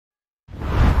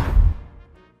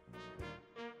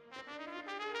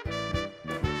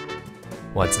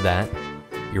What's that?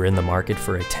 You're in the market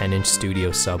for a 10-inch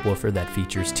studio subwoofer that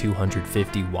features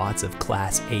 250 watts of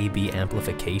Class AB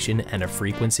amplification and a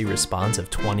frequency response of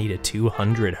 20 to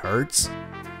 200 Hz?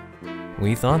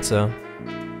 We thought so.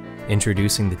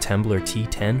 Introducing the Temblor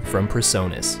T10 from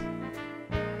Presonus.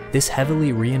 This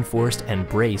heavily reinforced and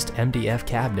braced MDF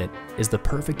cabinet is the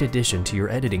perfect addition to your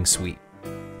editing suite.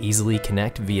 Easily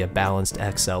connect via balanced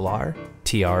XLR,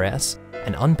 TRS,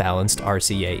 and unbalanced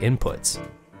RCA inputs.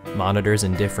 Monitors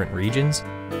in different regions?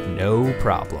 No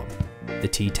problem. The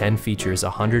T10 features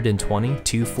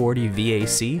 120/240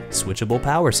 VAC switchable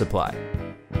power supply.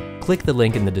 Click the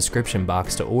link in the description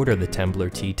box to order the Temblor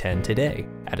T10 today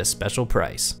at a special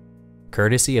price,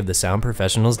 courtesy of the Sound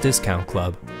Professionals Discount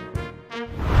Club.